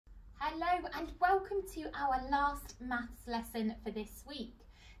Hello and welcome to our last maths lesson for this week.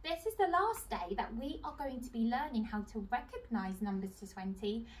 This is the last day that we are going to be learning how to recognise numbers to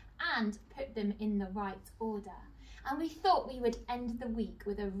 20 and put them in the right order. And we thought we would end the week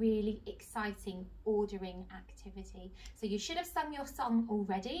with a really exciting ordering activity. So you should have sung your song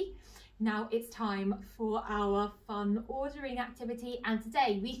already. Now it's time for our fun ordering activity. And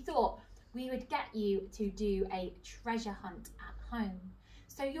today we thought we would get you to do a treasure hunt at home.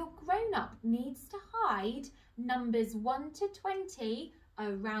 So your grown-up needs to hide numbers 1 to 20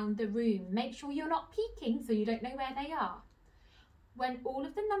 around the room. Make sure you're not peeking so you don't know where they are. When all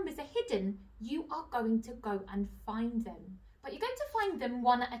of the numbers are hidden, you are going to go and find them. But you're going to find them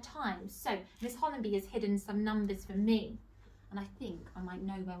one at a time. So Miss Hollenby has hidden some numbers for me. And I think I might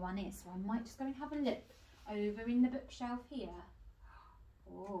know where one is. So I might just go and have a look over in the bookshelf here.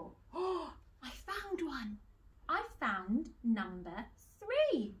 Oh, I found one. I found number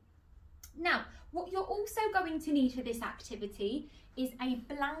 3. Now, what you're also going to need for this activity is a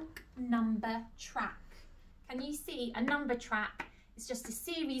blank number track. Can you see a number track? It's just a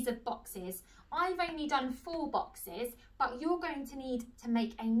series of boxes. I've only done 4 boxes, but you're going to need to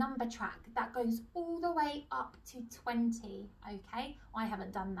make a number track that goes all the way up to 20, okay? I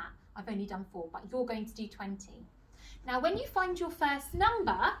haven't done that. I've only done 4, but you're going to do 20. Now, when you find your first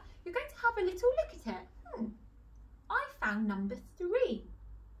number, you're going to have a little look at it. I found number 3.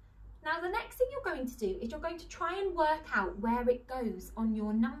 Now, the next thing you're going to do is you're going to try and work out where it goes on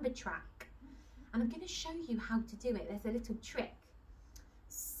your number track. And I'm going to show you how to do it. There's a little trick.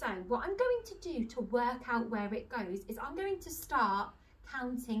 So what I'm going to do to work out where it goes is I'm going to start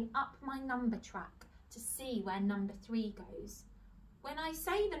counting up my number track to see where number 3 goes. When I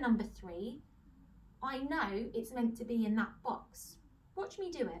say the number 3, I know it's meant to be in that box. Watch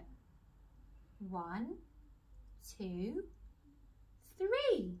me do it. 1, 2,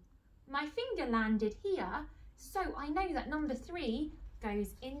 3. My finger landed here, so I know that number 3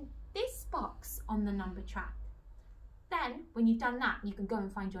 goes in this box on the number track. Then, when you've done that, you can go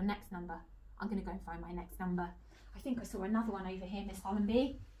and find your next number. I'm going to go and find my next number. I think I saw another one over here, Miss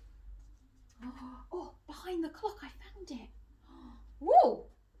Hollenby. Oh, behind the clock, I found it. Whoa!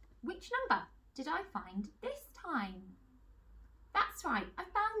 Which number did I find this time? That's right, I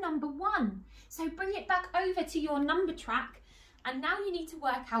found number 1. So bring it back over to your number track, and now you need to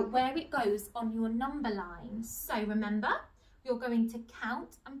work out where it goes on your number line. So remember, you're going to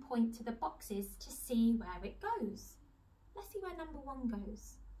count and point to the boxes to see where it goes. Let's see where number 1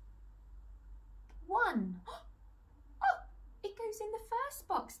 goes. 1. Oh, it goes in the first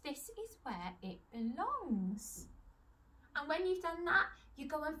box. This is where it belongs. And when you've done that, you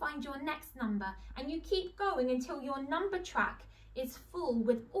go and find your next number, and you keep going until your number track is full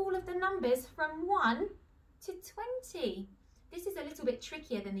with all of the numbers from 1 to 20. This is a little bit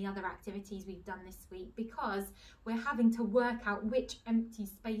trickier than the other activities we've done this week because we're having to work out which empty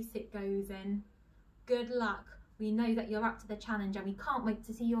space it goes in. Good luck. We know that you're up to the challenge and we can't wait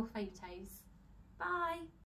to see your photos. Bye.